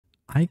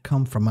I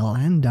come from a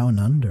land down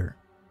under,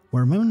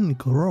 where women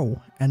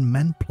grow and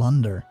men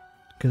plunder.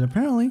 Because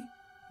apparently,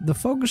 the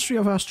focus tree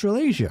of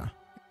Australasia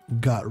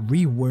got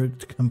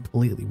reworked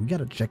completely. We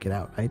gotta check it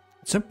out, right?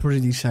 It's a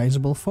pretty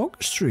sizable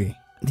focus tree.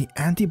 The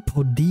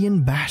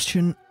Antipodean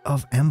Bastion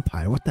of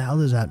Empire. What the hell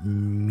does that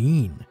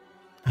mean?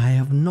 I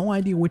have no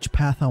idea which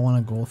path I want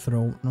to go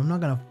through. I'm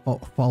not gonna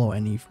follow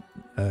any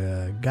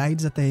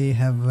guides that they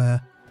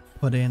have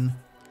put in.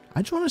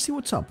 I just want to see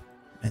what's up.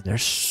 And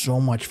there's so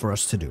much for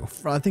us to do.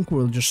 I think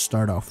we'll just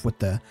start off with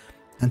the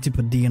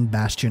Antipodean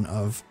Bastion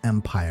of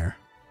Empire.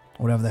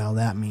 Whatever the hell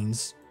that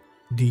means.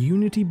 The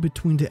unity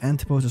between the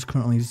antipodes is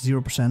currently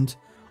 0%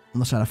 on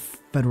the side of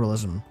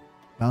federalism.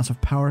 Balance of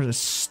power is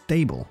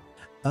stable.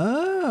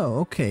 Oh,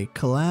 okay.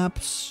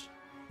 Collapse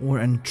or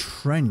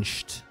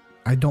entrenched.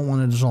 I don't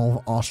want to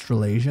dissolve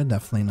Australasia,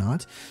 definitely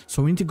not.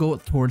 So we need to go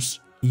towards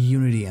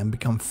unity and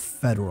become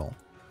federal.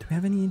 Do we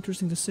have any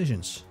interesting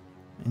decisions?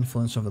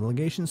 Influence of a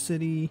delegation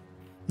city.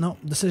 No,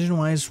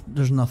 decision-wise,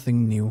 there's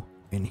nothing new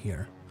in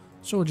here.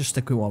 So we'll just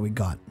stick with what we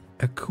got.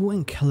 A coup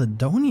in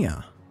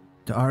Caledonia.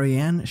 The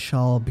RAN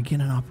shall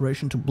begin an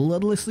operation to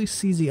bloodlessly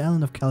seize the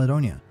island of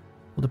Caledonia.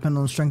 Will depend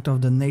on the strength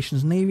of the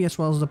nation's navy as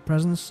well as the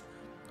presence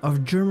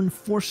of German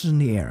forces in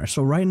the air.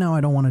 So right now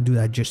I don't want to do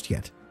that just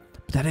yet.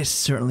 But that is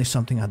certainly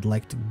something I'd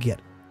like to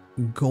get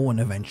going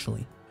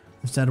eventually.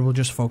 Instead we'll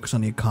just focus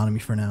on the economy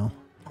for now.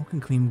 We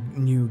can claim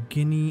New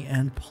Guinea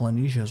and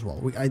Polynesia as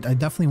well. I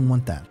definitely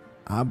want that.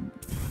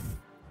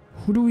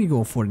 Who do we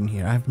go for in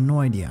here? I have no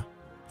idea.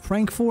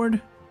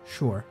 Frankfurt?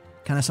 Sure.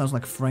 Kind of sounds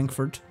like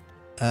Frankfurt.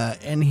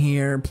 In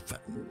here,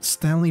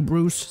 Stanley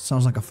Bruce.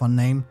 Sounds like a fun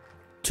name.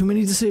 Too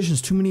many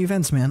decisions, too many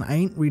events, man. I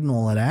ain't reading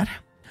all of that.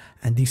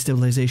 And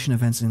destabilization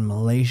events in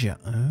Malaysia.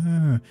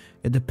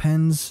 It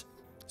depends.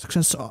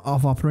 Success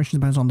of operations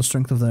depends on the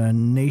strength of the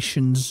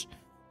nation's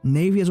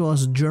navy as well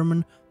as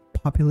German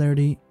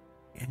popularity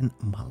in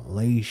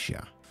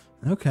Malaysia.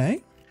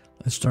 Okay.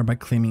 Let's start by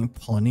claiming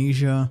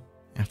Polynesia.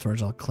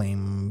 Afterwards, I'll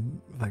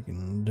claim like the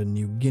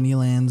New Guinea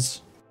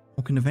lands.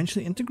 We can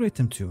eventually integrate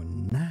them too.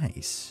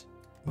 Nice.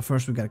 But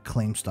first, we gotta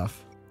claim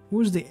stuff.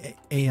 Who is the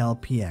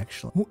ALP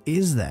actually? Who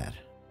is that?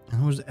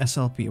 And who's the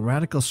SLP?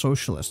 Radical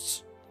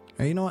Socialists.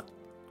 Hey, you know what?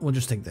 We'll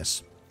just take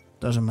this.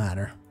 Doesn't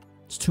matter.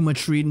 It's too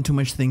much reading, too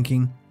much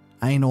thinking.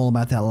 I ain't all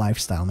about that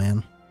lifestyle,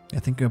 man. I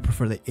think I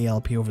prefer the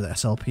ALP over the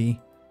SLP.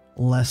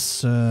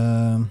 Less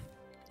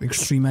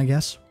extreme, I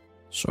guess.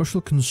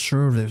 Social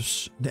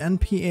Conservatives. The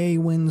NPA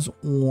wins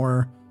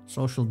or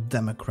Social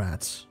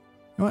Democrats.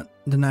 You know what?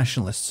 The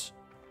Nationalists.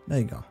 There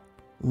you go.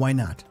 Why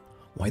not?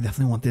 Well, I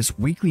definitely want this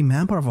weekly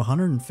manpower of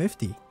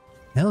 150.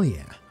 Hell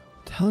yeah.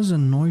 What the hell is a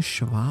Neues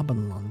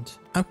Schwabenland?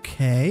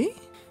 Okay.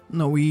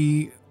 No,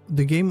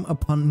 the game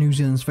upon New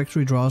Zealand's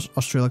victory draws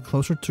Australia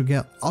closer to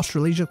get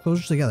Australasia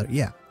closer together.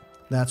 Yeah,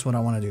 that's what I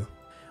want to do.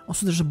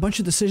 Also, there's a bunch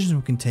of decisions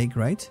we can take,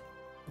 right?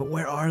 But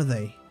where are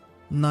they?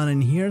 None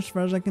in here as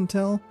far as I can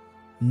tell.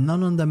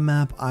 None on the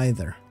map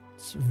either.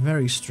 It's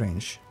very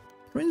strange.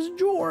 Prince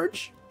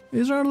George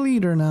is our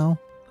leader now.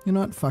 You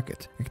know what? Fuck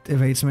it.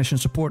 Activates mission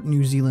support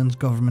New Zealand's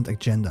government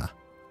agenda.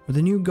 With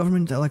the new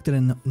government elected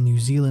in New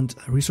Zealand,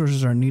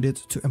 resources are needed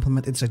to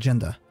implement its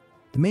agenda.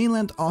 The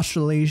mainland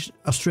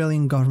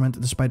Australian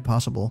government, despite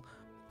possible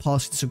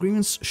policy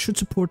disagreements, should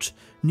support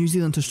New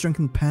Zealand to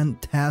strengthen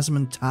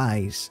Pan-Tasman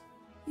ties.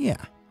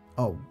 Yeah.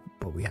 Oh,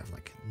 but we have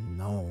like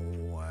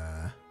no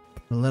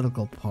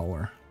political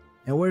power.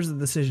 And where's the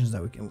decisions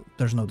that we can...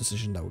 There's no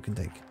decision that we can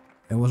take.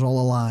 It was all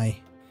a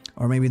lie.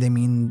 Or maybe they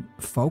mean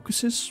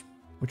focuses,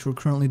 which we're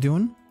currently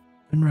doing.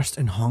 Unrest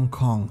in Hong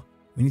Kong.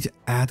 We need to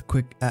act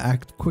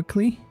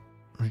quickly.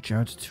 Reach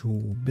out to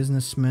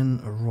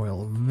businessmen. A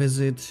royal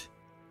visit.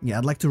 Yeah,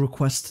 I'd like to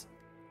request...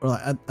 Or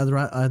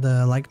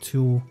I'd like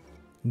to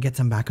get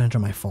them back under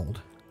my fold.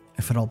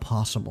 If at all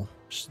possible.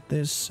 Just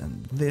this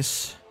and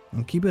this.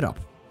 And keep it up.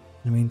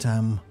 In the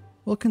meantime,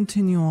 we'll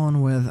continue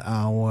on with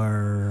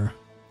our...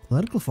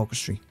 political focus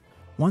tree.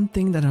 One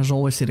thing that has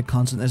always stayed a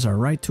constant is our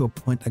right to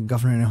appoint a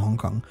governor in Hong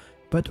Kong,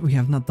 but we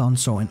have not done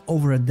so in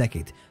over a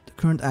decade. The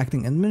current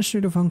acting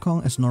administrator of Hong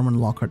Kong is Norman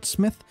Lockhart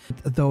Smith.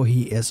 Though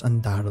he is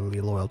undoubtedly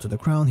loyal to the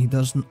crown, he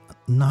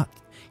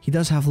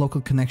does have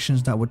local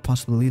connections that would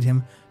possibly lead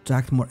him to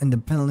act more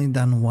independently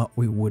than what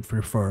we would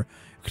prefer.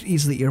 We could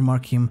easily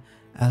earmark him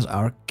as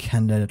our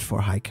candidate for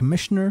High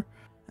Commissioner,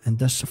 and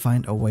thus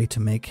find a way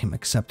to make him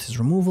accept his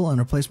removal and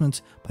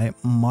replacement by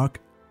Mark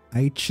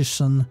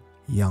Aitchison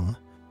Young,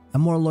 a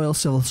more loyal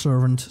civil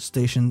servant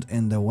stationed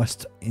in the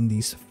West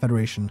Indies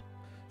Federation.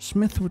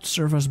 Smith would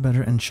serve us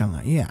better in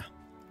Shanghai. Yeah,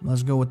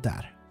 let's go with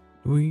that.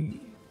 Do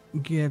we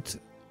get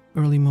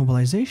early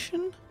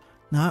mobilization?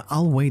 Now,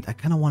 I'll wait. I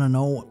kind of want to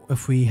know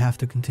if we have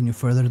to continue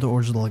further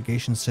towards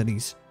delegation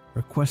cities.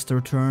 Request the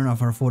return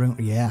of our voting.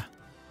 Yeah,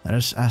 let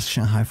us ask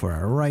Shanghai for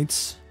our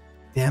rights.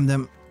 Damn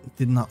them, it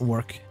did not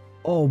work.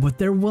 Oh, but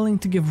they're willing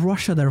to give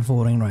Russia their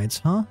voting rights,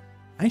 huh?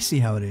 I see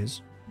how it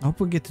is. I hope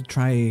we get to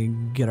try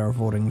get our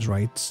voting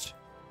rights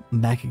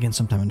back again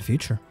sometime in the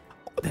future.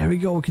 Oh, there we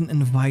go. We can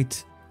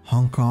invite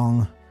Hong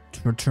Kong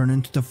to return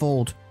into the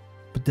fold.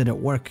 But did it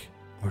work?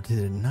 Or did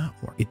it not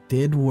work? It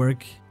did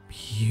work.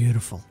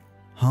 Beautiful.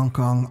 Hong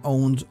Kong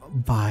owned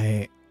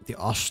by the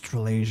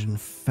Australasian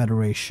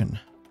Federation.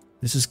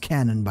 This is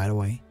canon, by the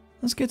way.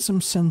 Let's get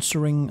some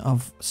censoring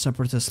of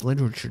separatist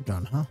literature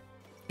done, huh?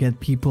 Get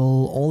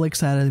people all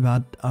excited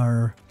about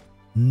our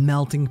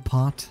melting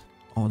pot.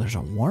 Oh, there's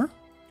a war?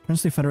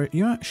 Princely Federation.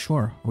 You're not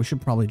sure. We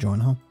should probably join,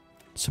 huh?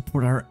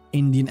 Support our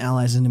Indian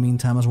allies in the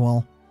meantime as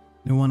well.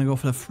 Do we want to go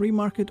for the free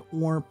market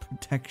or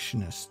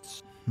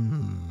protectionists?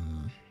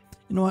 You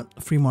know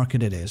what? Free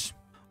market it is.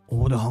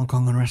 Oh, the Hong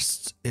Kong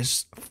unrest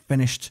is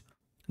finished.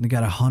 They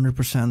got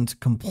 100%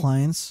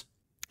 compliance.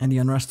 And the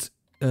unrest,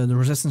 the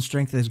resistance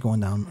strength is going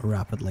down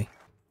rapidly.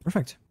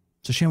 Perfect.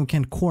 It's a shame we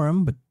can't core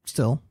them, but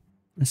still.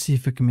 Let's see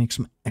if we can make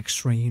some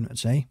extra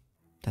units, eh?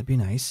 That'd be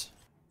nice.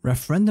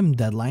 Referendum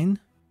deadline.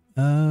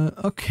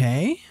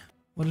 Okay.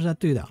 What does that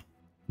do, though?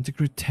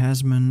 Integrate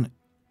Tasman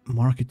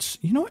markets.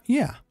 You know what?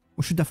 Yeah.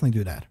 We should definitely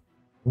do that.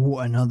 Oh,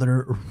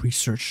 another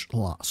research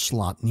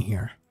slot in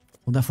here.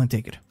 We'll definitely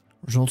take it.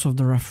 Results of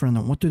the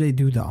referendum. What do they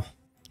do, though?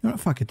 You know what?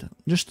 Fuck it.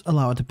 Just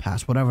allow it to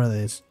pass, whatever it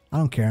is. I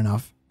don't care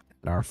enough.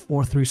 Our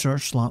 4th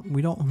research slot.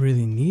 We don't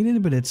really need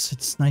it, but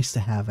it's nice to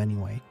have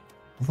anyway.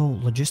 Although,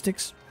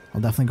 logistics,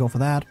 I'll definitely go for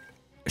that.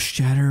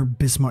 Shatter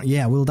Bismarck.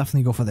 Yeah, we'll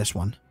definitely go for this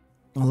one.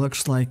 It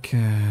looks like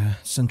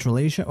Central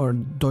Asia or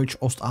Deutsch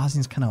Ostasien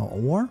is kind of a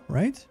war,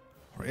 right?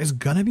 Or is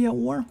gonna be a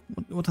war?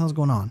 What the hell's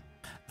going on?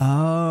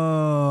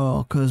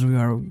 Oh, because we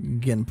are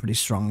getting pretty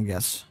strong, I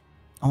guess.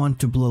 I want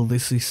to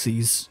politically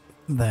seize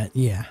that,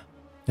 yeah.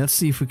 Let's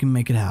see if we can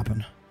make it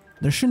happen.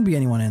 There shouldn't be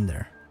anyone in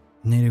there.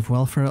 Native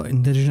welfare,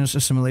 indigenous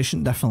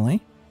assimilation,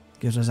 definitely.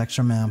 Gives us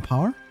extra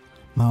manpower.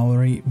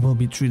 Maori will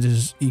be treated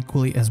as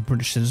equally as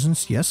British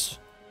citizens, yes.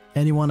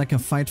 Anyone that can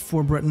fight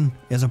for Britain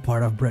is a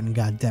part of Britain,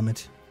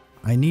 goddammit.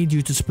 I need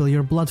you to spill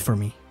your blood for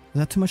me. Is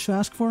that too much to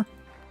ask for?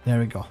 There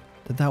we go.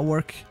 Did that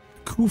work?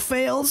 Coup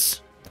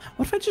fails?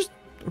 What if I just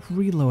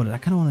reload it? I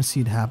kind of want to see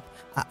it happen.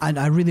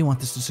 I really want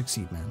this to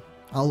succeed, man.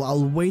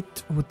 I'll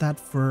wait with that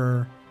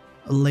for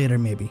later,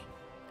 maybe.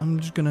 I'm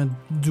just gonna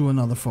do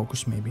another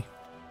focus, maybe.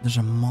 There's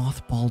a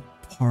mothballed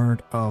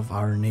part of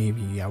our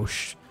navy. Yeah, we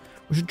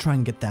should try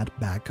and get that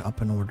back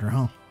up in order,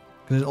 huh?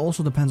 Because it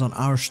also depends on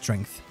our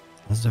strength.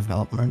 Let's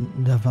develop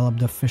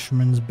the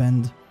Fisherman's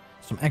Bend.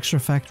 Some extra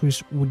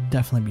factories would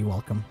definitely be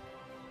welcome.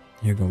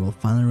 Here we go. We'll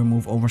finally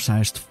remove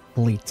oversized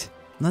fleet.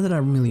 Not that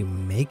I'm really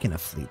making a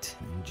fleet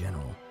in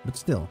general, but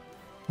still.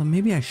 Well,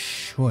 maybe I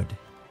should.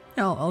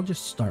 Yeah, I'll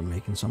just start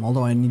making some,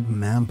 although I need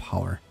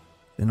manpower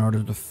in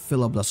order to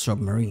fill up the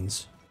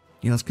submarines.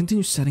 Yeah, let's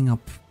continue setting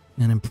up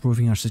and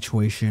improving our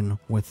situation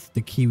with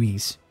the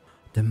Kiwis.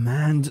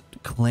 Demand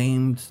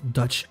claimed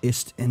Dutch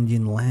East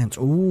Indian lands.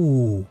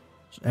 Ooh,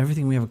 so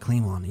everything we have a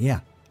claim on. Yeah,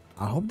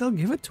 I hope they'll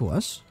give it to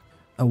us.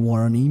 A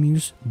war on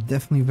emus,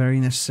 definitely very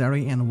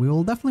necessary, and we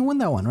will definitely win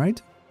that one,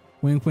 right?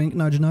 Wink, wink,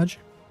 nudge, nudge.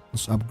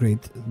 Let's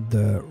upgrade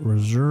the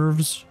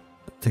reserves.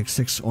 It takes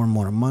 6 or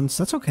more months.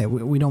 That's okay.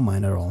 We don't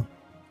mind at all.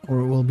 Or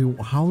it will be.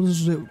 How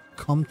does it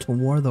come to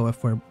war though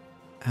if we're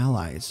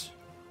allies?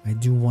 I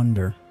do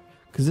wonder.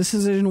 Because this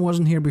decision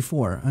wasn't here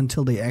before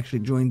until they actually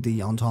joined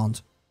the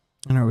Entente.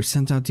 And we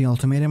sent out the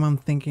ultimatum, I'm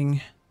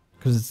thinking.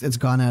 Because it's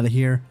gone out of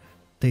here.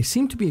 They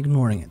seem to be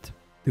ignoring it.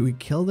 Do we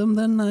kill them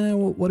then?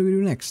 What do we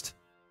do next?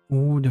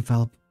 Ooh,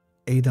 develop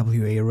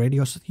AWA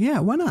radios. Yeah,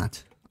 why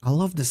not? I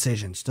love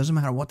decisions. Doesn't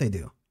matter what they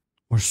do.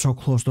 We're so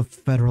close to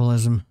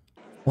federalism.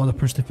 Well, the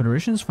Princely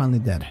Federation is finally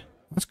dead.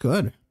 That's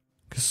good.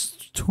 Because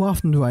too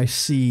often do I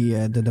see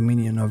the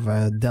dominion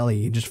of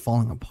Delhi just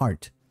falling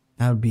apart.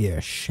 That would be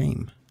a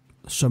shame.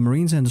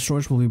 Submarines and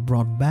destroyers will be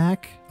brought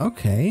back.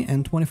 Okay,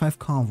 and 25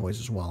 convoys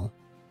as well.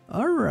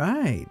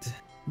 Alright.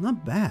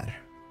 Not bad.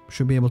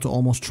 Should be able to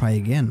almost try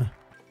again.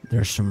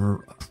 There's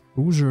some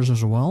cruisers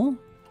as well.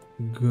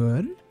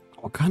 Good.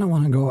 I kind of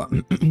want to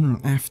go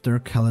after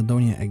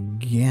Caledonia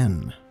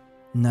again.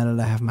 Now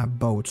that I have my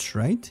boats,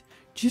 right?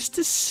 Just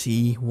to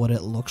see what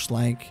it looks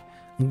like.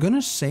 I'm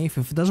gonna save.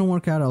 If it doesn't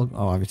work out, I'll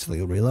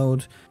obviously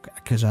reload.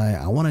 Because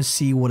I want to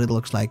see what it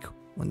looks like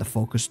when the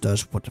focus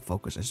does what the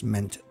focus is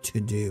meant to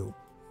do.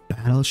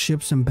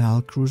 Battleships and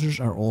battle cruisers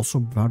are also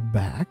brought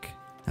back.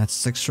 That's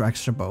 6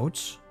 extra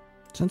boats.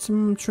 Send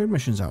some trade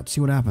missions out.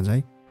 See what happens,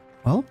 eh?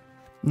 Well,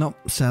 no.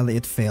 Sadly,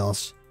 it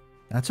fails.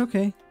 That's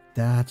okay.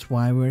 That's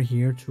why we're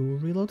here to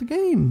reload the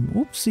game.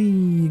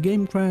 Oopsie,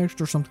 game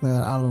crashed or something like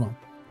that. I don't know.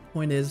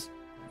 Point is,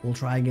 we'll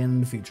try again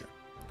in the future.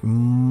 We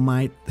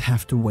might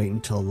have to wait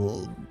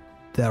until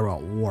they're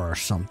at war or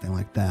something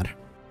like that.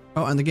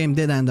 Oh, and the game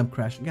did end up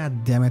crashing.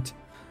 God damn it.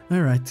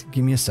 Alright,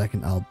 give me a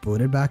second. I'll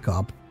put it back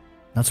up.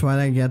 That's what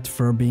I get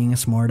for being a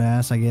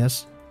smartass, I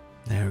guess.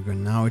 There we go.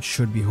 Now it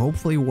should be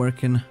hopefully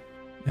working.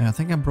 Yeah, I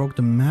think I broke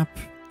the map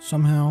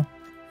somehow.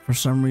 For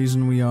some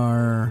reason we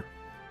are...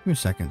 Give me a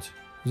second.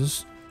 Is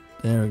this...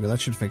 There we go.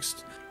 That should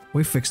fix...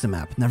 We fixed the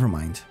map. Never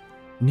mind.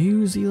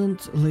 New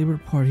Zealand Labour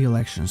Party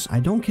elections.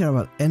 I don't care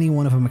about any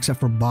one of them except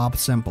for Bob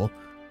Semple,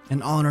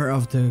 in honor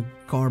of the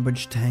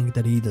garbage tank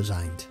that he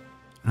designed.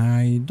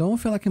 I don't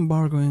feel like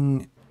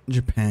embargoing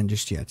Japan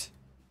just yet.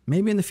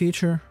 Maybe in the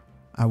future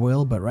I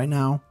will, but right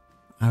now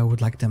I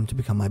would like them to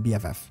become my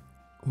BFF.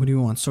 What do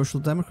you want? Social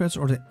Democrats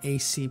or the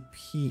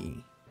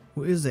ACP?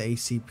 Who is the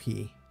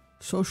ACP?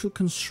 Social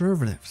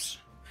Conservatives.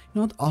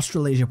 You know what?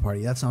 Australasia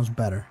Party. That sounds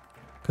better.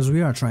 Because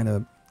we are trying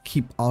to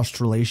keep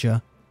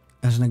Australasia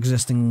as an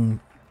existing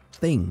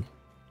thing.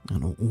 I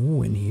don't know.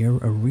 Ooh, in here,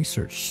 a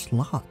research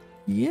slot.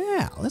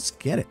 Yeah, let's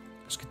get it.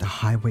 Let's get the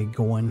highway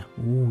going.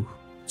 Ooh,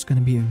 it's going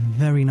to be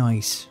very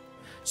nice.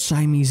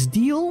 Siamese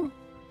deal.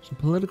 Some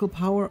political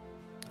power.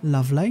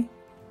 Lovely.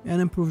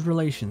 And improved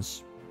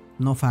relations.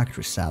 No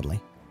factories, sadly.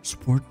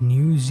 Support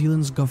New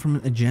Zealand's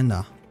government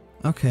agenda.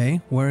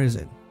 Okay, where is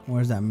it?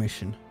 Where's that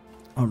mission?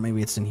 Or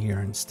maybe it's in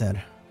here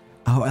instead.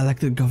 How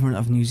elected government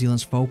of New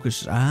Zealand's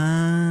focus.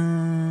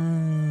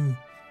 Ah,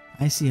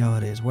 I see how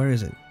it is. Where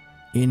is it?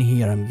 In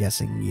here, I'm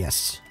guessing.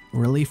 Yes.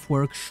 Relief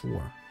work,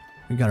 sure.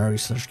 We got our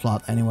research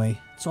slot anyway.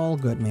 It's all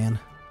good, man.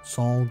 It's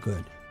all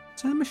good.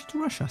 Send a mission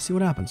to Russia. See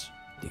what happens.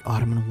 The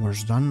Ottoman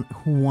War's done.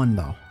 Who won,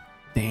 though?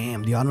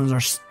 Damn, the Ottomans are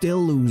still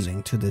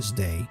losing to this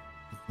day.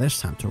 This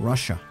time to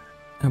Russia.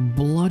 A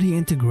bloody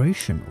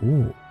integration.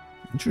 Ooh,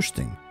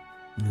 interesting.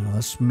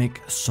 Let's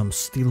make some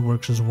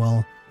steelworks as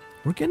well.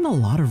 We're getting a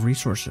lot of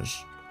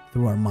resources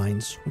through our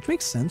mines, which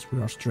makes sense.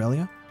 We're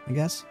Australia, I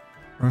guess.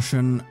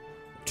 Russian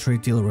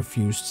trade deal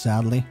refused,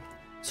 sadly.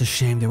 It's a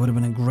shame. They would have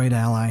been a great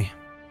ally.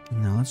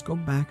 Now let's go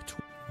back to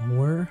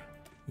our...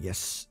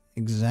 Yes,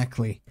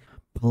 exactly.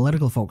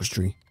 Political focus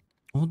tree.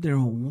 Oh, they're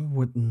at war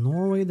with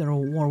Norway. They're at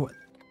war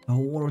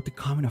with the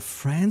Commune of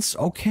France.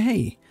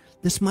 Okay.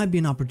 This might be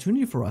an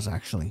opportunity for us,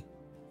 actually.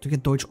 To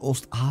get Deutsch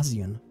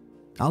Ostasien.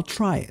 I'll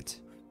try it.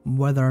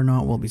 Whether or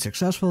not we'll be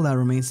successful, that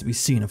remains to be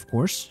seen, of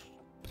course.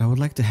 But I would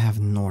like to have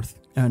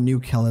New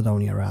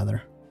Caledonia,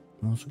 rather.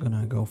 I'm also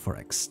gonna go for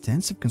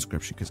extensive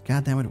conscription, because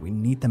goddammit, we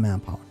need the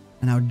manpower.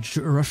 And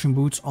now Russian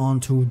boots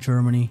onto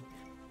Germany.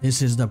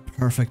 This is the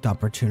perfect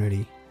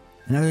opportunity.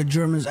 And now the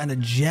Germans and the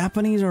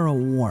Japanese are at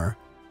war.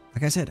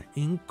 Like I said,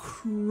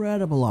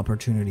 incredible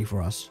opportunity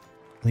for us.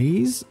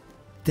 Please?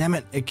 Damn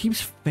it, it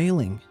keeps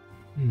failing.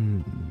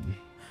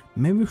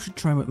 Maybe we should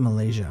try with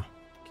Malaysia.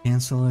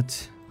 Cancel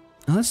it.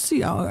 Now let's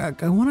see. I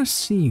want to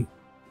see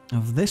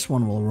if this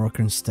one will work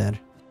instead.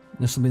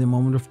 This will be the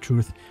moment of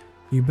truth.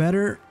 You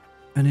better...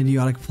 An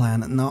idiotic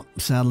plan. No,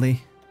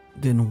 sadly,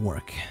 didn't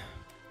work.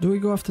 Do we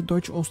go after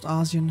Deutsch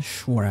Ostasien?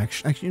 Sure,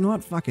 actually, you know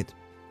what? Fuck it.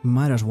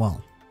 Might as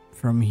well.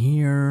 From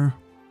here...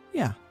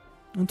 Yeah,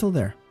 until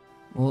there.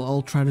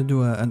 I'll try to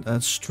do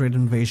a straight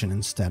invasion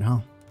instead, huh?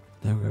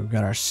 There we go. We've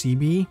got our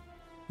CB.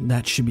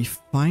 That should be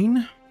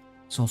fine.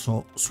 Let's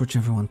also switch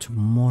everyone to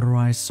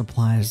motorized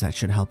supplies. That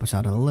should help us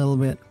out a little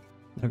bit.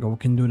 There we go. We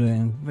can do the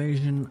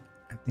invasion.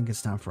 I think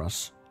it's time for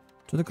us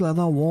to declare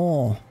the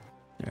war.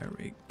 There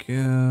we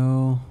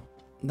go.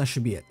 That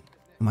should be it.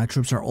 My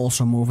troops are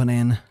also moving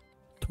in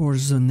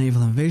towards the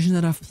naval invasion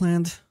that I've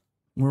planned.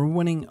 We're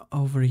winning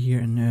over here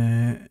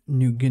in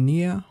New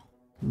Guinea.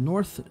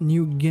 North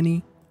New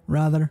Guinea,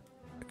 rather.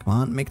 Come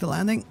on, make the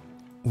landing.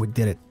 We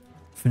did it.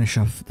 Finish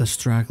off the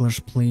stragglers,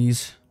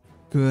 please.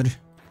 Good.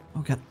 Oh,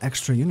 got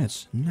extra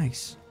units.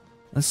 Nice.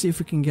 Let's see if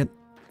we can get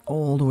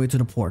all the way to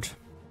the port.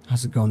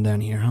 How's it going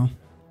down here, huh?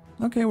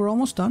 Okay, we're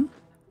almost done.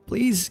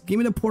 Please, give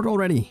me the port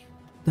already.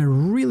 They're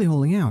really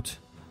holding out.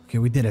 Okay,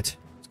 we did it.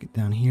 Let's get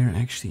down here.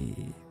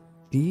 Actually,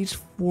 these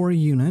 4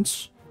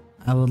 units,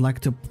 I would like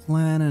to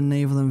plan a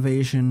naval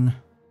invasion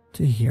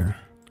to here.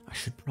 I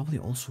should probably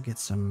also get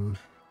some...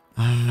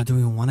 do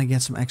we want to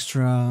get some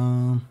extra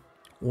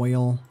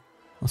oil? Well,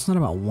 it's not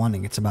about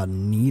wanting, it's about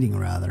needing,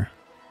 rather.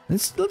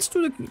 Let's do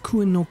the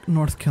coup in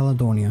North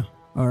Caledonia.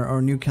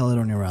 Or New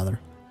Caledonia, rather.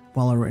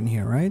 While we're in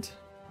here, right?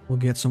 We'll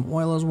get some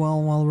oil as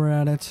well while we're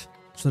at it.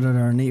 So that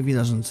our navy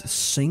doesn't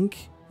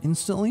sink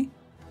instantly.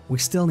 We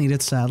still need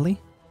it, sadly.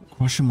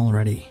 Crush them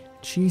already.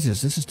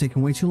 Jesus, this is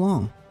taking way too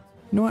long.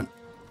 You know what?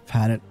 I've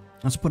had it.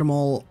 Let's put them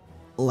all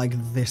like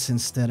this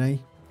instead, eh?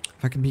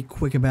 If I can be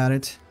quick about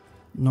it.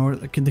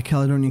 The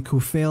Caledonian coup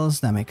fails.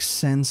 That makes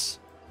sense.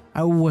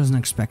 I wasn't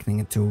expecting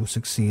it to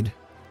succeed.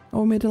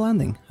 Oh, we made the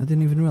landing. I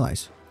didn't even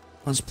realize.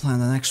 Let's plan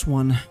the next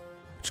one.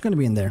 It's gonna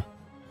be in there.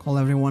 Call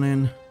everyone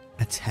in.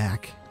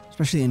 Attack.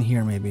 Especially in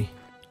here, maybe.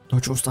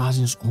 Deutsch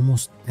Ostasien is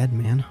almost dead,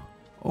 man.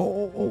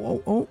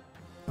 Oh.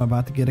 I'm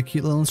about to get a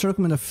cute little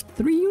encirclement of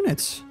 3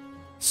 units.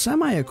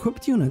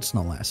 Semi-equipped units,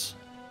 no less.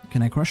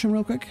 Can I crush him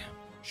real quick?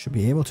 Should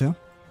be able to.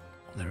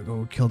 There we go.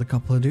 We killed a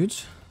couple of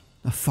dudes.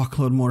 A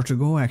fuckload more to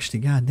go, actually.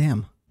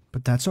 Goddamn.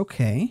 But that's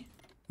okay.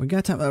 We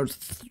got time.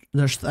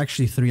 There's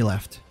actually 3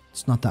 left.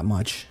 It's not that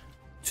much.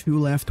 2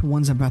 left.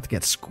 One's about to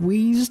get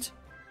squeezed.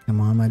 Come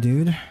on, my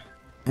dude.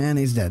 And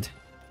he's dead.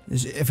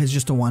 If it's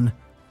just a 1,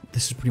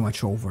 this is pretty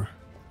much over.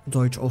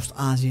 Deutsch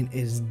Ostasien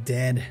is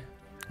dead.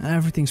 And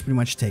everything's pretty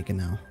much taken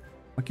now.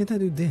 Why can't I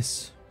do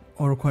this?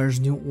 Or requires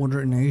new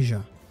order in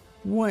Asia.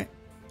 What?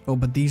 Oh,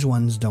 but these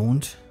ones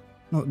don't.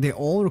 No, they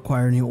all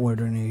require new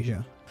order in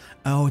Asia.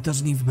 Oh, it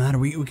doesn't even matter.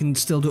 We can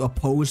still do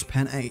oppose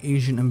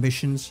Pan-Asian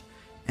ambitions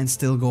and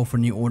still go for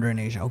new order in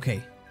Asia.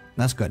 Okay,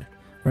 that's good.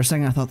 For a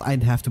second, I thought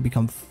I'd have to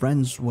become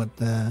friends with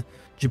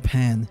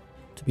Japan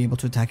to be able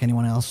to attack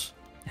anyone else.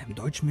 Damn,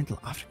 Deutsche Mittel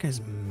Africa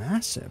is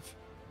massive.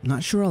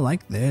 Not sure I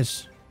like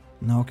this.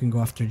 Now I can go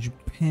after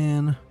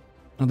Japan.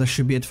 Oh, that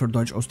should be it for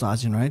Deutsch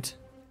Ostasien, right?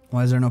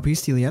 Why is there no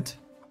peace deal yet?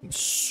 I'm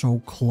so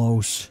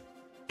close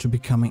to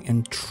becoming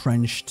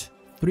entrenched.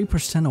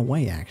 3%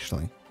 away,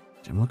 actually.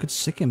 Damn, look at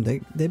Sikkim.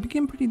 They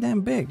became pretty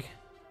damn big.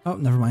 Oh,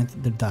 never mind.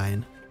 They're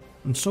dying.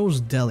 And so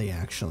is Delhi,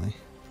 actually.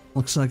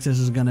 Looks like this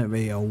is gonna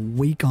be a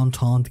weak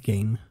Entente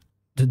game.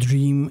 The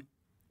dream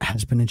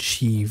has been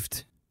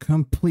achieved.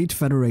 Complete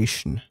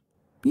federation.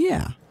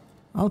 Yeah,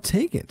 I'll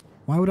take it.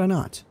 Why would I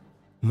not?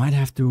 Might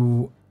have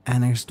to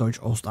annex Deutsch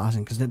Ostasien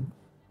because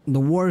the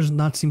war does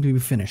not seem to be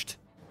finished.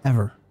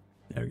 Ever.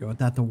 There we go. With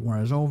that, the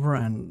war is over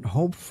and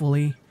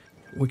hopefully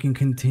we can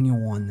continue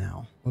on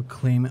now. We'll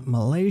claim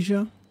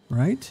Malaysia,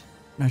 right?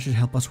 That should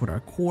help us with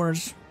our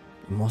cores.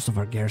 Most of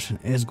our garrison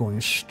is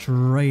going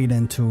straight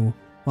into...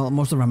 Well,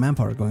 most of our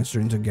manpower is going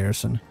straight into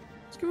garrison.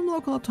 Let's give them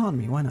local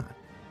autonomy. Why not?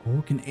 Oh,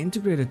 we can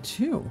integrate it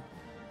too.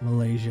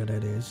 Malaysia,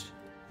 that is.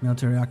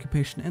 Military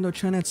occupation.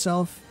 Indochina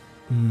itself.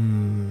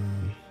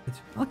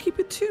 I'll keep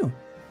it too.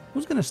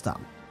 Who's gonna stop?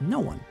 No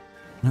one.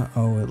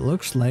 Uh-oh, it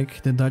looks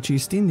like the Dutch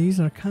East Indies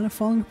are kind of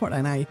falling apart.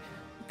 And I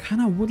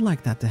kind of would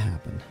like that to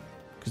happen.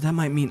 Because that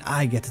might mean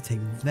I get to take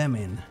them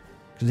in.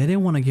 Because they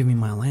didn't want to give me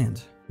my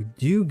land. We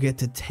do get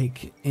to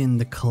take in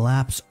the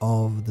collapse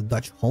of the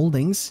Dutch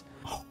holdings.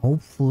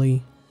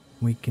 Hopefully,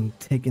 we can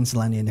take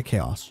Insulandia into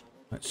chaos.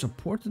 Right,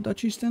 support the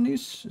Dutch East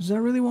Indies? Is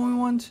that really what we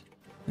want?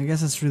 I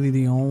guess that's really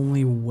the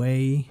only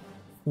way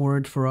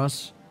forward for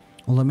us.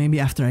 Although maybe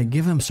after I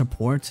give them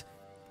support,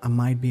 I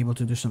might be able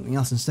to do something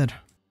else instead.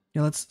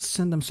 Yeah, let's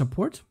send them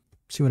support.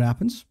 See what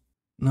happens.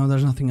 No,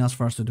 there's nothing else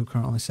for us to do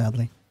currently,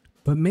 sadly.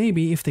 But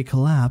maybe if they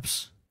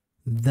collapse,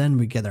 then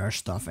we get our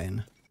stuff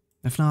in.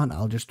 If not,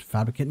 I'll just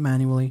fabricate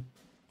manually.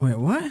 Wait,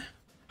 what?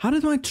 How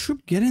did my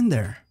troop get in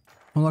there?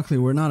 Well, luckily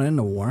we're not in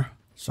the war,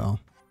 so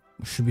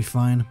we should be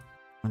fine.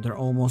 And they're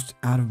almost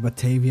out of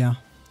Batavia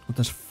with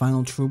this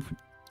final troop.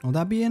 Will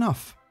that be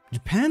enough?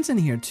 Japan's in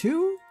here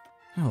too?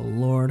 Oh,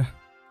 Lord.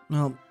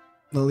 Well,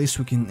 at least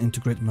we can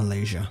integrate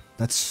Malaysia.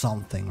 That's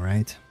something,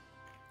 right?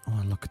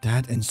 Oh, look at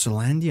that.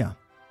 Insulandia.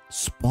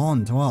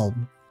 Spawned. Well,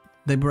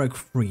 they break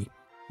free.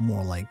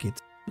 More like it.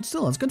 But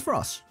still, it's good for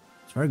us.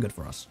 It's very good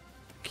for us.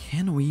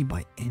 Can we,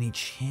 by any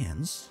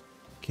chance,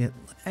 get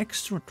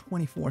extra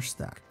 24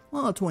 stack?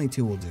 Well,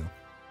 22 will do.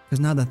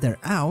 Because now that they're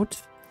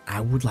out,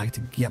 I would like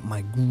to get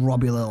my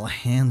grubby little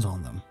hands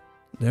on them.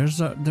 There's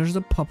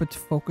a puppet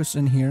focus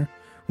in here.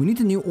 We need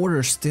a new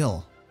order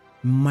still.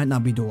 Might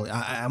not be dual.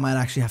 I might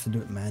actually have to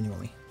do it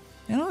manually.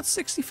 You know, it's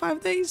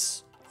 65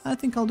 days. I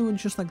think I'll do it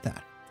just like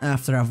that.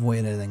 After I've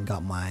waited and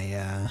got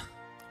my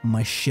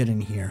my shit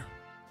in here.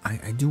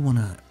 I do want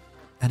to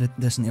edit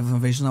this naval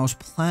invasion. I was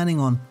planning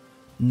on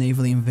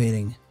navally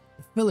invading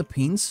the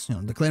Philippines, you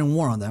know, declaring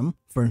war on them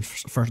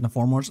first and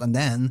foremost, and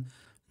then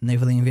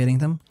navally invading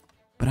them.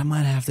 But I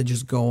might have to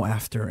just go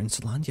after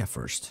Insulandia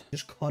first.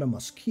 Just caught a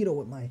mosquito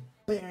with my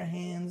bare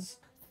hands.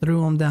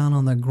 Threw him down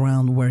on the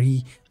ground where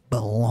he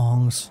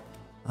belongs.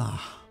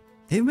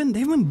 They've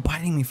been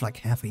biting me for like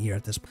half a year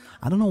at this.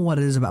 I don't know what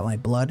it is about my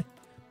blood.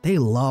 They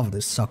love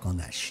to suck on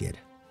that shit.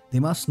 They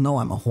must know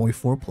I'm a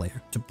HOI4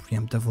 player to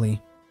preemptively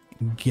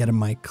get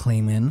my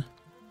claim in.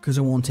 Because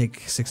it won't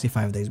take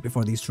 65 days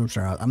before these troops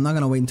are out. I'm not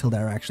going to wait until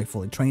they're actually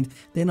fully trained.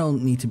 They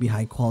don't need to be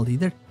high quality.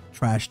 They're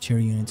trash tier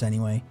units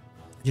anyway.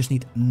 I just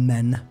need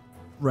men.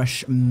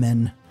 Fresh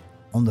men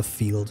on the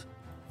field.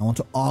 I want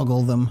to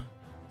ogle them.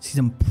 See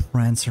them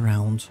prance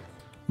around.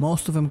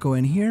 Most of them go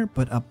in here,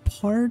 but a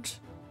part,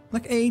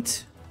 like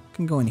 8,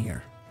 can go in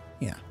here.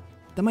 Yeah.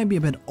 That might be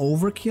a bit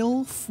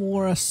overkill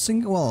for a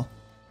well,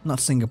 not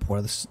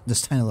Singapore, this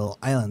tiny little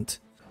island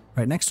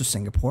right next to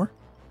Singapore.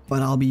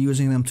 But I'll be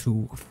using them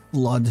to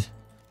flood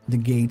the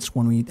gates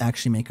when we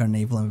actually make our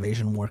naval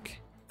invasion work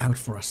out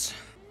for us.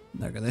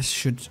 There we go. This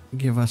should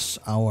give us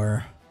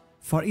our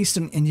Far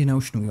Eastern Indian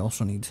Ocean we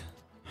also need.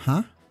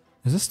 Huh?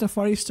 Is this the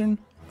Far Eastern?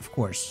 Of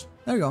course.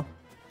 There we go.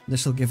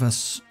 This will give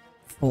us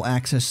full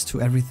access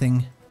to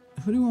everything.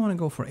 Who do we want to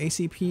go for?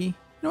 ACP? You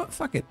know what?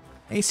 Fuck it.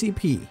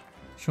 ACP.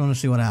 Just want to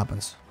see what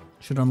happens.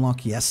 Should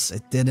unlock. Yes,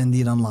 it did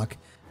indeed unlock.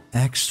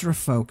 Extra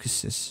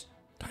focuses.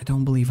 I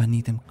don't believe I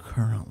need them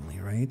currently,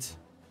 right?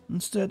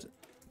 Instead,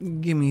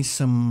 give me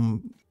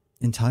some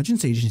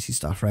intelligence agency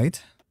stuff,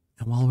 right?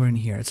 And while we're in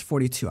here, it's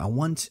 42. I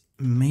want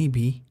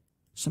maybe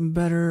some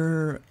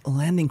better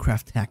landing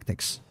craft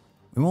tactics.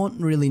 We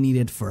won't really need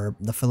it for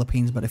the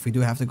Philippines, but if we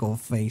do have to go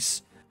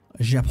face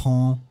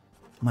Japan,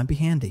 might be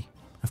handy.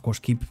 Of course,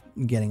 keep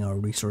getting our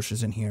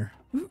resources in here.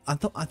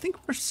 I think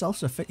we're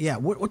self-sufficient. Yeah,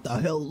 what the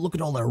hell? Look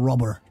at all that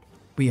rubber.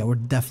 But yeah, we're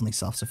definitely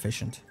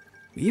self-sufficient.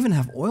 We even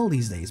have oil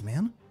these days,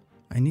 man.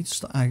 I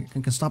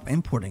can stop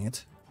importing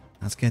it.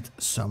 Let's get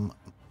some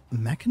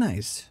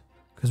mechanized.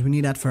 Because we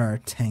need that for our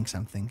tanks,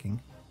 I'm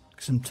thinking.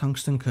 Some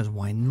tungsten, because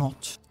why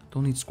not?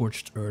 Don't need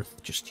scorched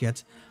earth just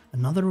yet.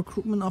 Another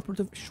recruitment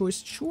operative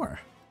choice? Sure.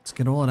 Let's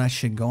get all of that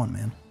shit going,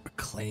 man. Our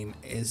claim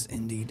is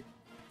indeed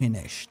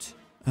finished.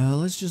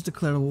 Let's just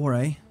declare the war,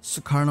 eh?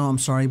 Sukarno, I'm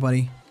sorry,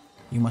 buddy.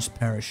 You must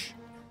perish.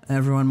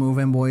 Everyone move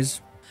in,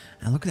 boys.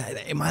 And look at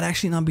that. It might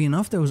actually not be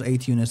enough, those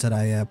 8 units that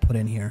I put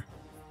in here.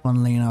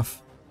 Funnily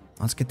enough.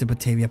 Let's get to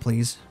Batavia,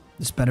 please.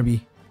 This better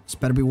be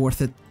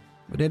worth it.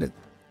 We did it.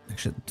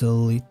 Actually,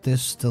 delete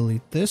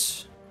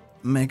this.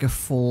 Make a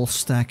full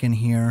stack in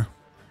here.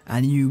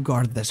 And you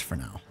guard this for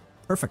now.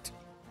 Perfect.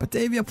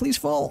 Batavia, please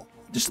fall.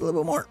 Just a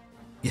little bit more.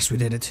 Yes, we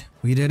did it.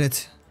 We did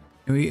it.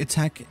 We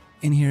attack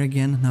in here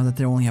again, now that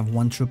they only have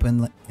 1 troop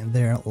in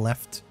there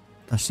left.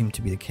 Does seem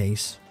to be the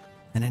case.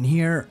 And in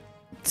here,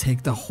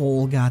 take the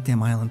whole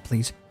goddamn island,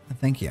 please.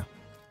 Thank you.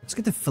 Let's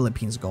get the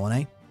Philippines going,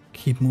 eh?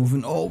 Keep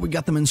moving. Oh, we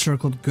got them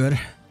encircled. Good.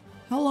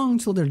 How long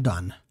until they're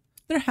done?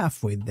 They're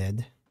halfway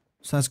dead.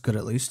 So that's good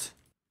at least.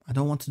 I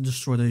don't want to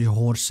destroy the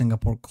Johor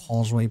Singapore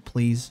Causeway,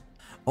 please.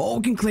 Oh,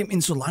 we can claim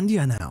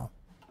Insulandia now.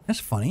 That's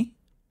funny.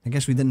 I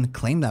guess we didn't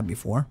claim that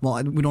before.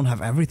 Well, we don't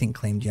have everything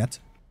claimed yet.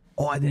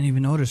 Oh, I didn't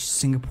even notice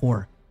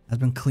Singapore has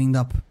been cleaned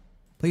up.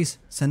 Please,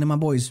 send in my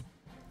boys.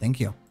 Thank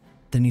you.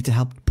 They need to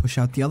help push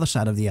out the other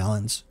side of the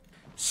islands.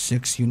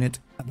 6 unit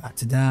about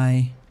to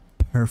die.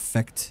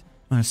 Perfect.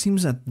 Well, it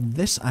seems that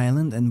this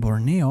island in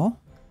Borneo...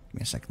 Give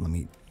me a second, let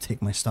me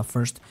take my stuff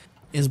first.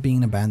 Is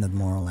being abandoned,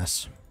 more or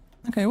less.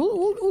 Okay,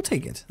 we'll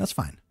take it. That's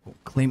fine.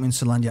 Claim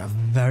Insulandia,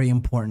 very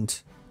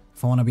important.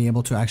 If I want to be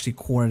able to actually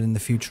core it in the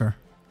future.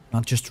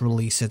 Not just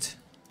release it.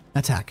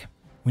 Attack.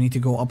 We need to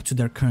go up to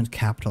their current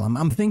capital.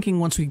 I'm thinking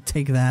once we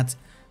take that,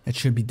 it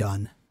should be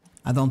done.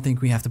 I don't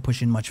think we have to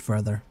push in much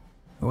further.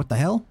 What the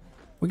hell?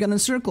 We got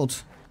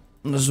encircled.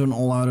 This is an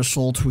all-out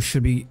assault. We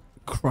should be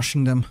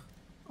crushing them.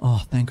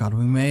 Oh, thank God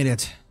we made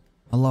it.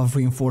 I love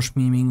reinforced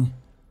memeing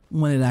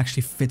when it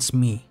actually fits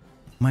me.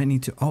 Might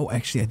need to... Oh,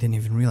 actually, I didn't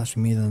even realize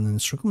we made an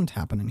encirclement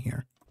happen in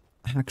here.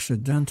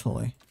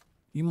 Accidentally.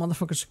 You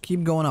motherfuckers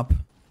keep going up.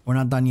 We're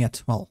not done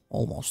yet. Well,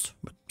 almost.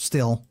 But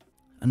still.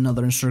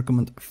 Another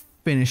encirclement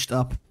finished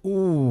up.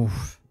 Ooh.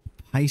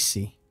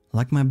 Icy.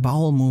 Like my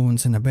bowel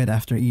movements in a bit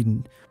after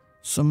eating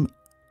some,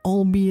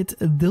 albeit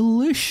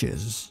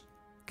delicious,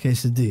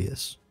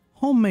 quesadillas.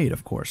 Homemade,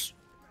 of course.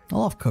 I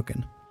love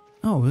cooking.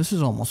 Oh, this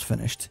is almost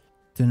finished.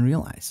 Didn't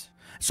realize.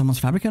 Someone's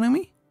fabricating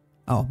me?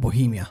 Oh,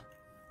 Bohemia.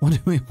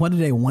 What do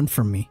they want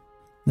from me?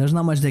 There's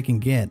not much they can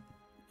get.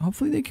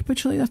 Hopefully they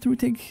capitulate after we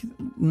take...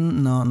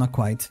 No, not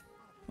quite.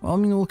 Well, I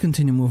mean, we'll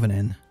continue moving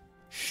in.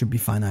 Should be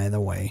fine either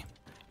way.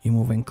 You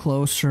moving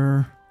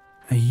closer.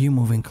 You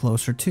moving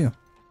closer too.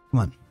 Come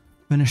on.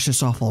 Finish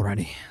this off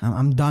already.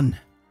 I'm done.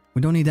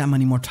 We don't need that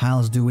many more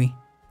tiles, do we?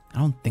 I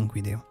don't think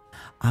we do.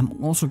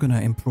 I'm also going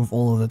to improve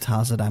all of the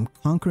tiles that I'm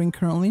conquering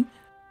currently.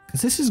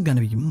 Because this is going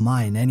to be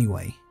mine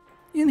anyway.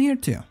 In here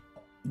too.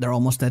 They're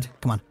almost dead.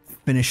 Come on.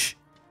 Finish.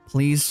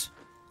 Please.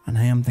 And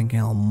I am thinking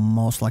I'll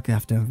most likely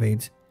have to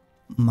invade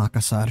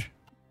Makassar.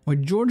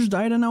 Wait, George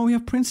died and now we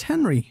have Prince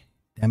Henry.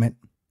 Damn it.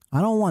 I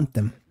don't want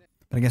them.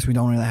 But I guess we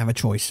don't really have a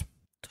choice.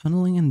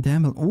 Tunneling and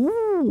damage.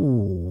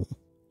 Ooh.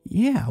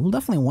 Yeah, we'll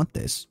definitely want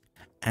this.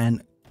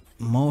 And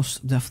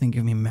most definitely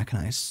give me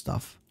mechanized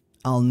stuff.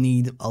 I'll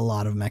need a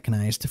lot of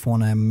mechanized if I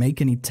want to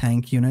make any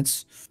tank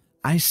units.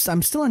 I'm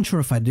still unsure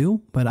if I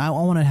do, but I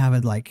want to have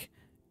it like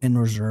in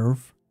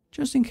reserve.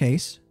 Just in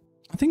case.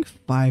 I think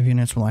 5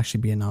 units will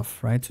actually be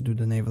enough, right? To do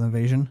the naval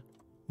invasion.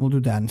 We'll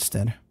do that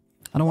instead.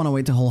 I don't want to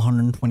wait the whole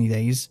 120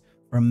 days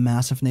for a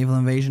massive naval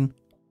invasion.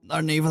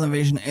 Our naval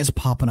invasion is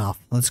popping off.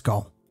 Let's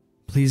go.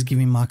 Please give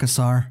me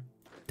Makassar.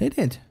 They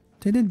did.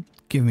 They did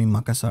give me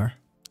Makassar.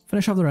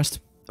 Finish off the rest.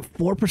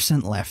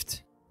 4%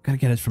 left. Gotta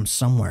get it from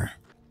somewhere.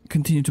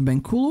 Continue to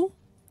Bengkulu.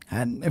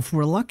 And if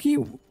we're lucky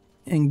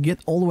and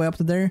get all the way up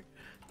to there,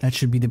 that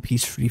should be the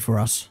peace treaty for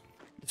us.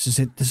 This is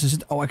it. This is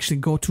it. Oh, actually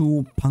go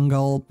to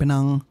Pangal,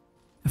 Penang.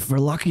 If we're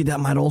lucky, that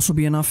might also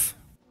be enough.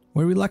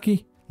 Were we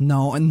lucky?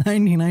 No, a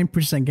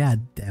 99%.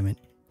 God damn it.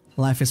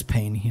 Life is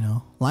pain, you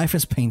know. Life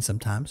is pain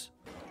sometimes.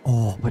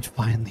 Oh, but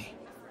finally.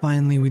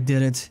 Finally, we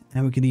did it.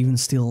 And we could even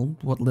steal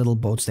what little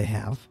boats they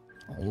have.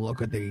 Oh,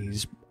 look at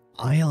these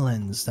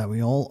islands that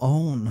we all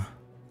own.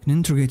 We can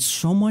integrate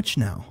so much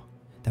now.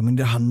 Then we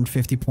did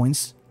 150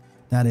 points.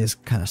 That is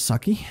kind of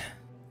sucky.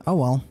 Oh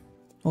well.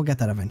 We'll get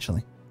that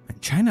eventually.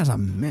 And China's a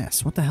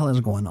mess. What the hell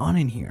is going on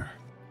in here?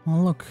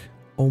 Oh, look.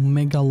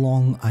 Omega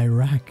Long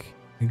Iraq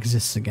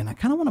exists again. I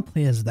kind of want to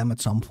play as them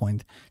at some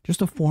point. Just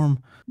to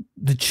form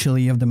the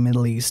Chile of the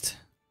Middle East.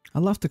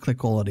 I'd love to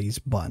click all of these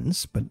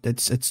buttons, but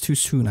it's too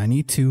soon. I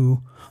need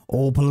to...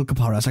 Oh, political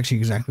power. That's actually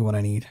exactly what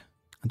I need.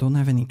 I don't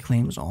have any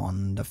claims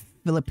on the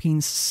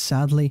Philippines,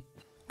 sadly,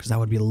 because that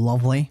would be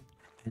lovely.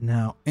 And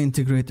now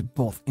integrate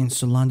both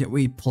Insulandia.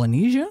 Wait,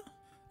 Polynesia?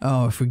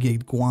 Oh, if we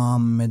get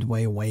Guam,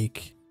 Midway,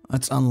 Wake.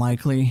 That's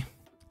unlikely.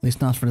 At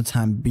least not for the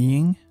time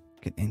being.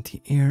 Get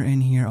anti-air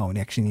in here. Oh, we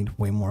actually need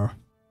way more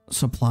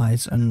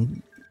supplies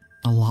and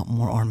a lot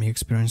more army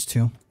experience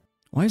too.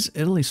 Why is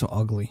Italy so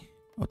ugly?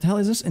 What the hell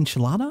is this?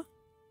 Enchilada?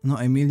 No,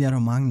 Emilia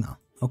Romagna.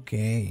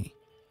 Okay.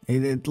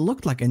 It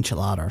looked like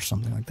enchilada or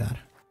something like that.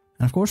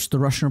 And of course, the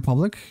Russian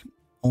Republic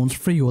owns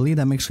Friuli.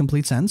 That makes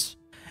complete sense.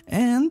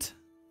 And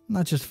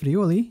not just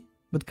Friuli,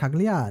 but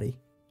Cagliari.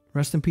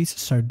 Rest in peace,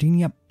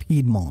 Sardinia,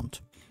 Piedmont.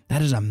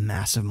 That is a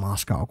massive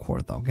Moscow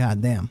Accord, though.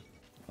 God damn.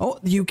 Oh,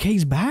 the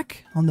UK's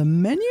back on the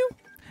menu?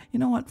 You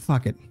know what?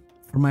 Fuck it.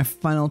 For my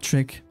final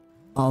trick,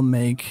 I'll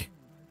make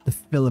the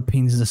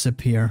Philippines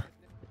disappear.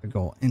 There we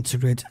go.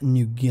 Integrate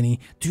New Guinea.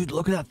 Dude,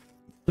 look at that.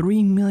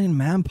 3 million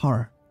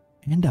manpower.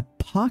 And a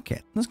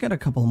pocket. Let's get a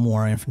couple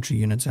more infantry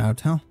units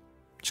out, huh?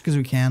 Just because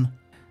we can.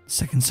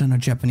 Second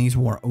Sino-Japanese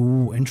War.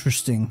 Ooh,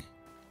 interesting.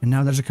 And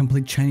now there's a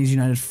complete Chinese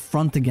united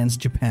front against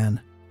Japan.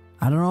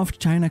 I don't know if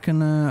China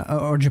can,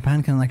 or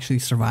Japan can actually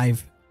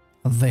survive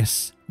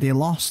this. They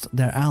lost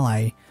their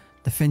ally,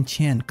 the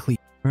Fintian clique.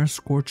 Where's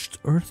Scorched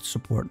Earth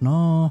support?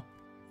 No,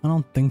 I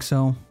don't think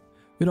so.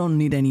 We don't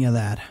need any of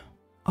that.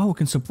 Oh, we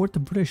can support the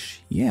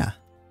British. Yeah,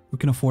 we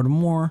can afford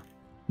more.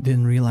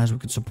 Didn't realize we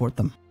could support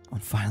them.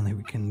 And finally,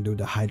 we can do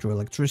the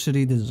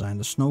hydroelectricity, design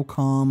the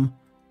snowcom.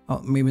 Oh,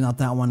 maybe not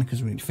that one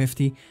because we need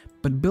 50.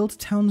 But build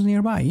towns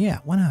nearby. Yeah,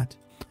 why not?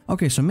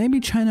 Okay, so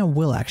maybe China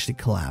will actually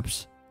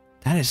collapse.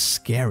 That is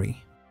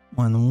scary.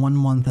 Well, in 1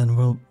 month, and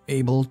we're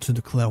able to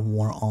declare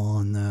war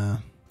on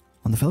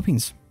the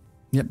Philippines.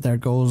 Yep, there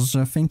goes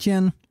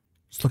Fintian.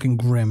 It's looking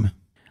grim.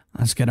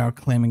 Let's get our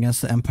claim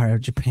against the Empire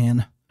of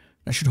Japan.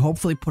 That should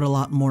hopefully put a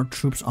lot more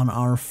troops on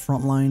our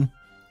front line.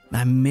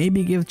 And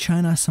maybe give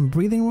China some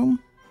breathing room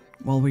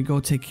while we go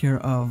take care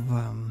of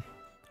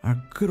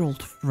our good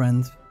old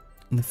friend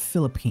in the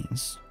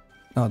Philippines.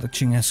 Oh, the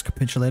Qing has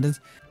capitulated.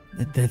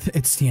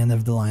 It's the end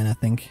of the line, I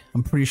think.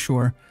 I'm pretty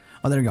sure.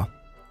 Oh, there you go.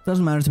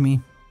 Doesn't matter to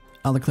me.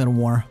 I'll declare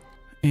war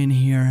in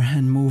here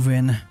and move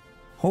in.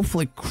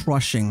 Hopefully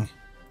crushing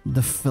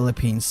the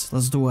Philippines.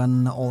 Let's do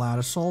an all-out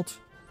assault.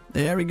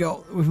 There we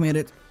go. We've made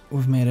it.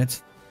 We've made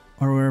it.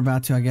 Or we're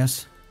about to, I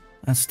guess.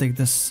 Let's take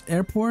this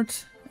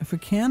airport if we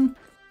can.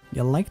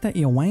 You like that,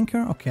 you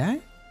wanker?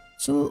 Okay.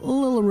 It's a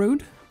little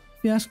rude,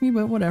 if you ask me,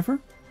 but whatever.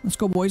 Let's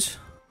go, boys.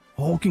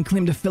 Oh, we can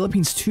claim the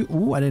Philippines too.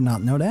 Ooh, I did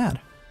not know that.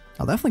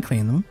 I'll definitely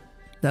claim them.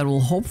 That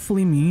will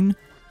hopefully mean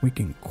we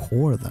can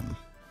core them.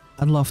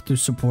 I'd love to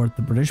support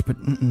the British, but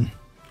we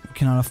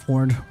cannot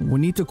afford. We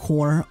need to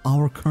core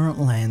our current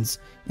lands,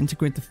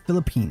 integrate the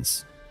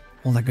Philippines,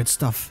 all that good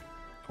stuff.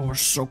 Oh, we're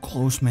so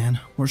close, man.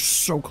 We're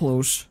so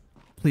close.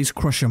 Please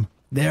crush him.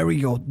 There we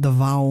go. The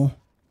vow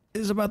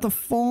is about to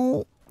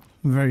fall.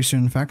 Very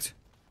soon, in fact.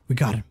 We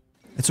got him.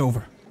 It's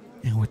over.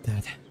 And with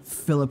that,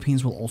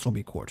 Philippines will also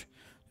be cored.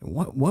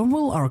 What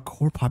will our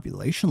core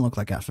population look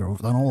like after we've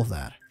done all of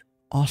that?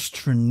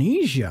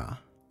 Australasia?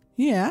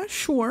 Yeah,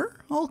 sure.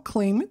 I'll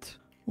claim it.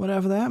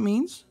 Whatever that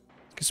means.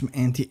 Get some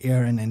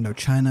anti-air in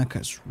Indochina,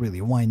 because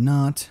really, why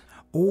not?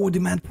 Oh,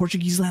 demand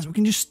Portuguese lands. We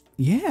can just...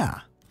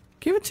 Yeah.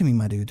 Give it to me,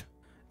 my dude.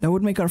 That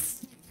would make our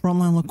front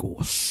line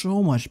look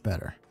so much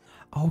better.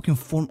 Oh, we can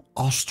form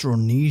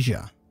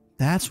Australasia.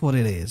 That's what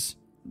it is.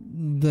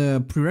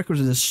 The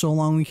prerequisite is so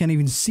long we can't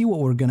even see what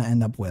we're gonna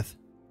end up with.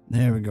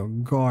 There we go.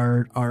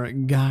 Guard our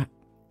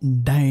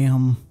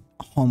goddamn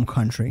home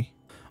country.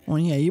 Oh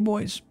yeah, you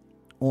boys.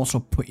 Also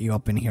put you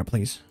up in here,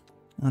 please.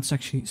 Let's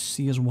actually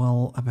see as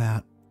well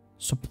about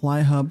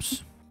supply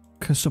hubs,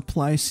 because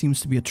supply seems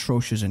to be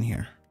atrocious in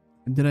here.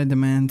 Did I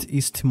demand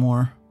East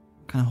Timor?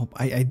 Kind of hope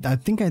I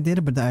think I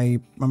did, but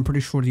I'm pretty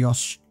sure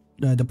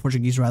the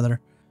Portuguese rather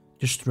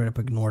just straight up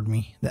ignored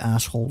me. The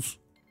assholes.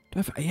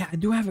 Yeah, I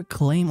do have a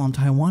claim on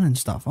Taiwan and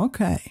stuff.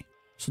 Okay,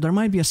 so there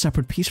might be a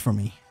separate piece for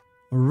me.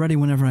 Ready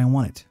whenever I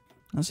want it.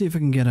 Let's see if I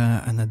can get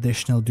an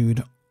additional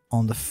dude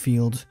on the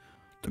field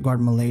to guard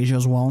Malaysia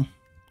as well,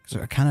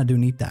 because I kind of do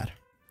need that.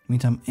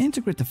 Meantime,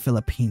 integrate the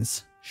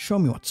Philippines. Show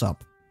me what's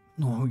up.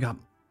 No, we got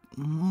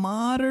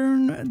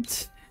modern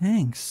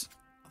tanks.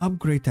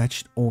 Upgrade that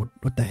shit. Oh,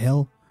 what the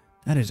hell?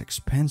 That is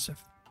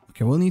expensive.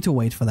 Okay, we'll need to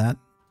wait for that,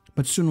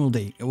 but soon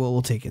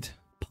we'll take it.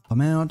 Pop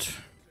them out.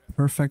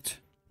 Perfect.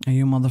 And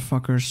you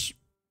motherfuckers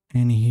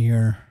in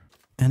here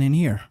and in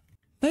here.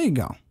 There you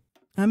go.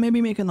 And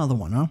maybe make another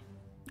one, huh?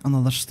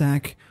 Another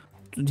stack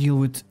to deal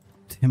with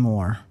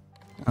Timor.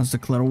 Let's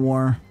declare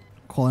war.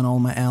 Call in all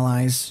my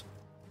allies.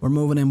 We're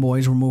moving in,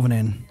 boys. We're moving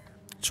in.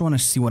 Just want to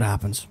see what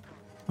happens.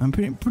 I'm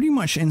pretty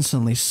much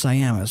instantly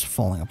Siam is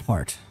falling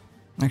apart.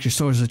 Actually,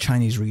 so is the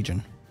Chinese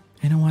region.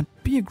 You know what?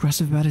 Be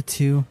aggressive about it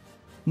too.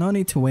 No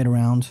need to wait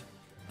around.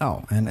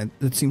 Oh, and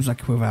it seems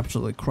like we've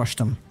absolutely crushed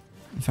them.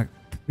 In fact,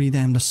 pretty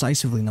damn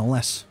decisively, no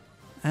less.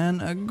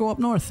 And go up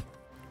north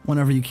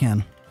whenever you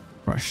can.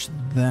 Crush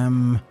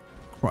them.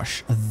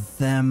 Crush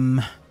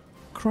them.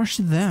 Crush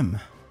them.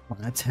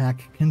 One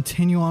attack.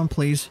 Continue on,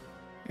 please.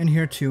 In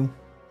here too.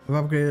 We've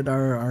upgraded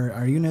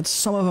our units.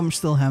 Some of them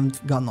still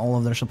haven't gotten all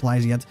of their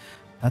supplies yet.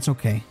 That's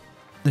okay.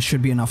 This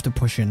should be enough to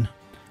push in.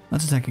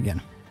 Let's attack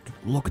again.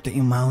 Look at the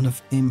amount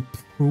of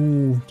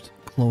improved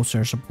close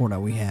air support that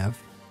we have.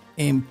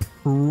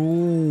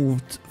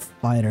 Improved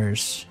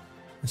fighters.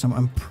 Some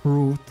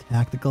improved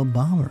tactical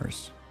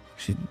bombers.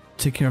 Should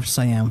take care of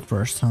Siam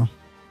first, huh?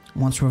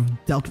 Once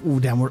we've dealt... Ooh,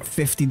 damn, we're at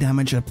 50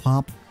 damage a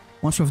pop.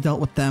 Once we've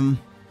dealt with them,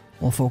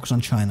 we'll focus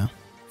on China.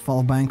 Fall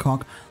of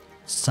Bangkok.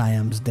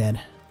 Siam's dead.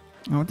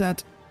 And with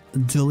that,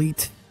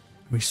 delete.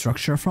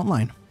 Restructure our front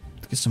line.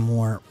 Let's get some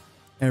more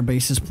air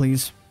bases,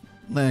 please.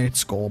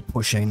 Let's go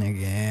pushing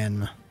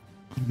again.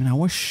 I mean, I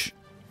wish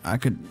I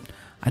could...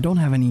 I don't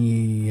have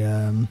any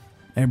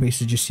air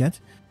bases just yet.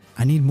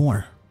 I need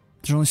more.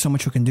 There's only so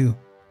much we can do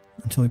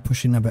until we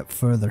push in a bit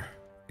further.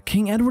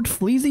 King Edward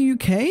flees the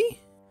UK?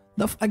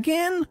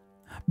 Again?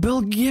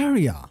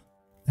 Bulgaria!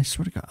 I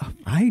swear to God,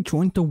 I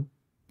joined the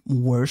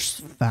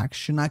worst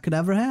faction I could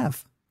ever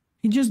have.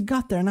 He just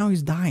got there, now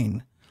he's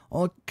dying.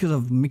 All because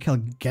of Mikhail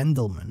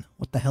Gendelman.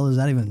 What the hell is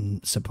that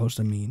even supposed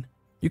to mean?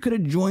 You could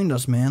have joined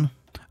us, man.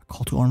 A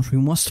call to arms, we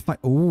must fight.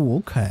 Oh,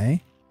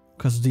 okay.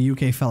 Because the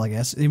UK fell, I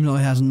guess, even though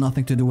it has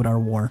nothing to do with our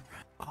war.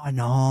 Oh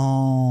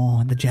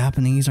no, the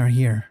Japanese are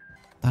here.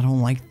 I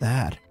don't like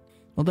that.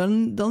 Well,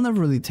 then they'll never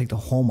really take the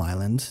home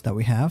island that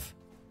we have.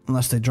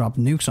 Unless they drop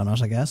nukes on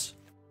us, I guess.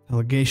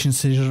 Delegation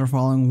cities are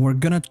falling. We're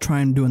gonna try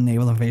and do a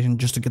naval invasion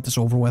just to get this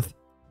over with.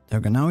 There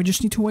we go. Now we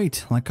just need to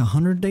wait like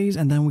 100 days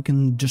and then we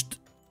can just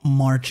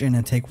march in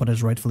and take what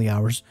is rightfully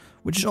ours.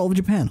 Which is all of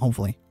Japan,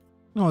 hopefully.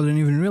 Oh, I didn't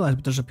even realize,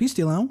 but there's a peace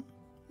deal now.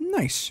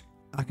 Nice.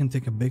 I can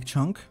take a big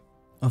chunk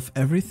of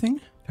everything.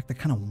 In fact, I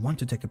kind of want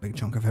to take a big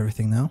chunk of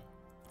everything now.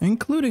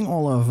 Including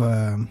all of,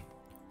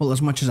 well,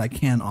 as much as I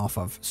can off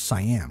of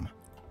Siam.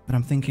 But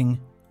I'm thinking,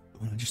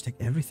 I'm gonna just take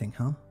everything,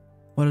 huh?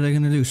 What are they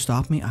gonna do?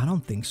 Stop me? I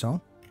don't think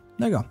so.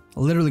 There you go. I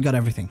literally got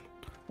everything.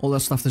 All that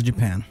stuff is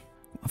Japan.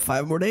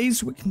 5 more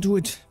days, we can do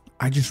it.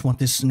 I just want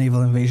this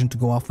naval invasion to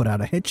go off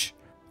without a hitch.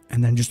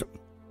 And then just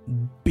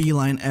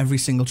beeline every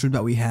single troop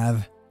that we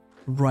have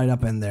right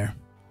up in there.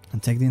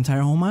 And take the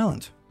entire home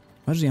island.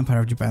 Why does the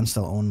Empire of Japan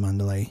still own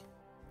Mandalay?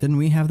 Didn't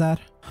we have that?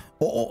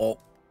 Oh.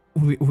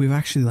 We've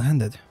actually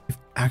landed. We've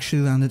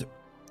actually landed.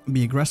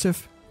 Be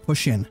aggressive.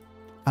 Push in.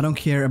 I don't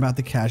care about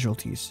the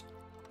casualties.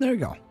 There you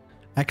go.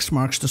 X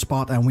marks the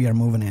spot and we are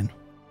moving in.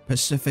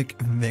 Pacific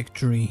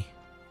victory.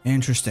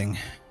 Interesting.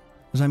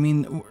 Does that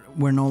mean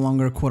we're no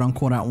longer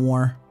quote-unquote at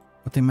war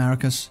with the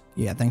Americas?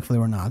 Yeah, thankfully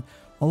we're not.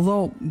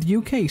 Although the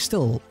UK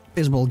still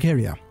is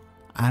Bulgaria.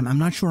 I'm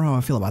not sure how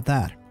I feel about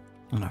that.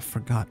 And I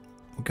forgot.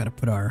 We gotta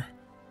put our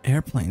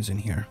airplanes in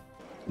here.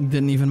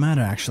 Didn't even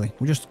matter, actually.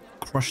 We just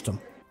crushed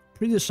them.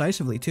 Pretty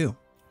decisively, too.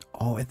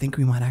 Oh, I think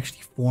we might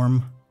actually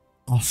form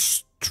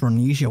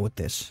Australasia with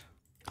this.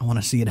 I want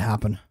to see it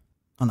happen.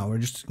 Oh no, we're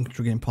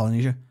getting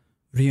Polynesia.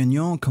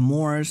 Réunion,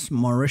 Comores,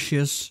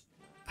 Mauritius.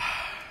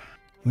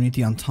 We need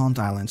the Entente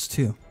Islands,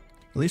 too.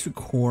 At least we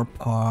core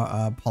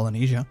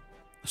Polynesia.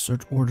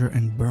 Search order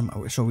in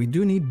Burma. So we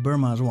do need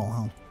Burma as well,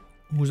 huh?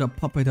 Who's a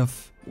puppet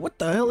of... What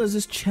the hell is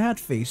this chat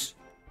face?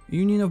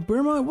 Union of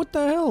Burma? What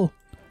the hell?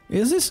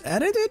 Is this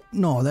edited?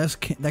 No,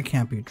 that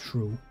can't be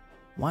true.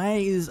 Why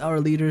is our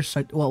leader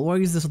such... Well, why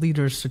is this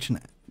leader such an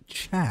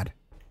Chad?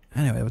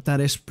 Anyway, but that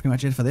is pretty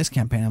much it for this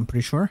campaign, I'm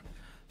pretty sure.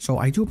 So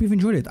I do hope you've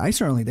enjoyed it. I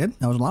certainly did.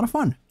 That was a lot of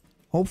fun.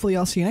 Hopefully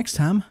I'll see you next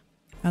time.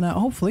 And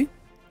hopefully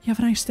you have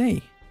a nice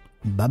day.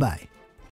 Bye-bye.